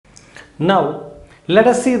Now let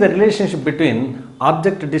us see the relationship between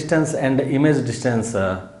object distance and image distance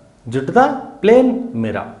due to the plane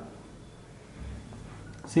mirror.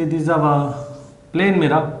 See, this is our plane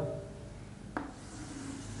mirror.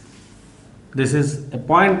 This is a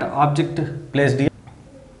point object placed here.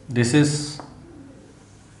 This is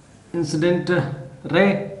incident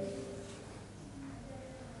ray.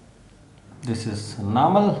 This is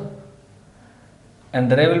normal, and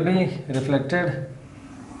the ray will be reflected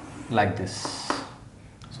like this.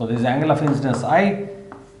 So this is angle of incidence I,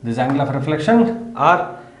 this angle of reflection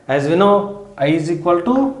R. As we know, I is equal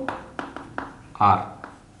to R.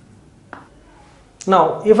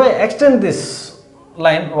 Now if I extend this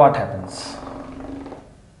line, what happens?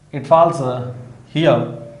 It falls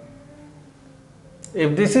here.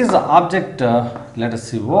 If this is the object, let us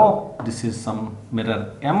see O, this is some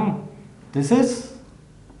mirror M, this is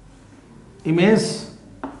image,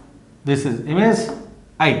 this is image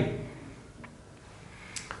I.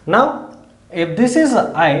 Now if this is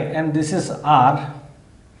I and this is R,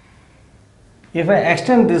 if I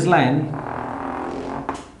extend this line,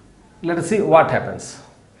 let us see what happens.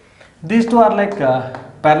 These two are like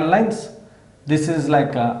parallel lines. This is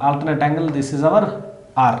like alternate angle, this is our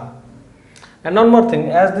R. And one more thing,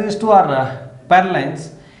 as these two are parallel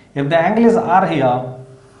lines, if the angle is R here,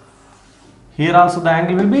 here also the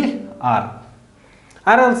angle will be R.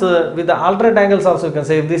 Or else with the alternate angles also you can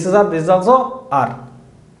say, if this is R, this is also R.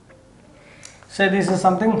 Say this is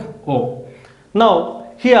something O.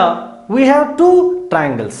 Now here we have two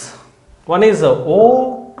triangles. One is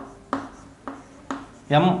O,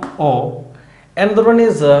 M, O, and the one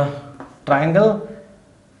is triangle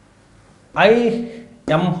I,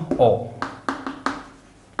 M, O.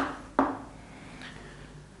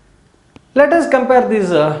 Let us compare these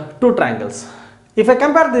two triangles. If I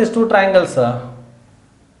compare these two triangles,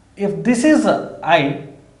 if this is I,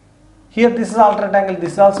 here this is alternate angle,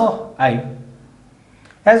 this is also I.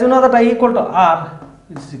 As you know that I equal to R,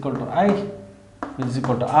 this is equal to I, this is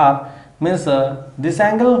equal to R, means this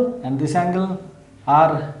angle and this angle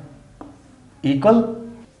are equal.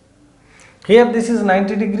 Here this is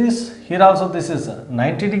 90 degrees, here also this is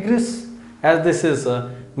 90 degrees, as this is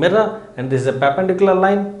a mirror and this is a perpendicular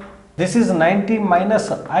line. This is 90 minus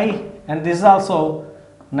I and this is also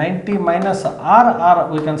 90 minus R,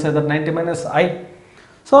 or we can say that 90 minus I.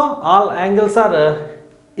 So all angles are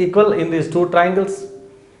equal in these two triangles,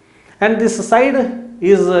 and this side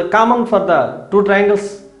is common for the two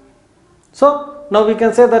triangles. So now we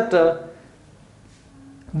can say that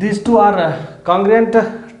these two are congruent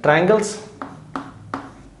triangles.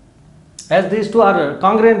 As these two are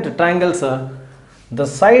congruent triangles, the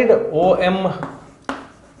side OM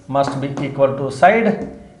must be equal to side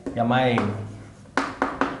MI,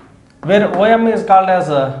 where OM is called as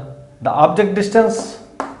the object distance,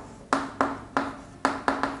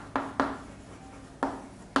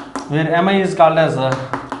 where MI is called as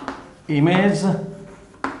image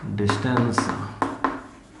distance.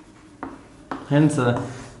 Hence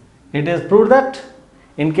it is proved that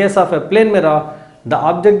in case of a plane mirror, the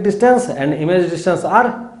object distance and image distance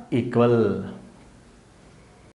are equal.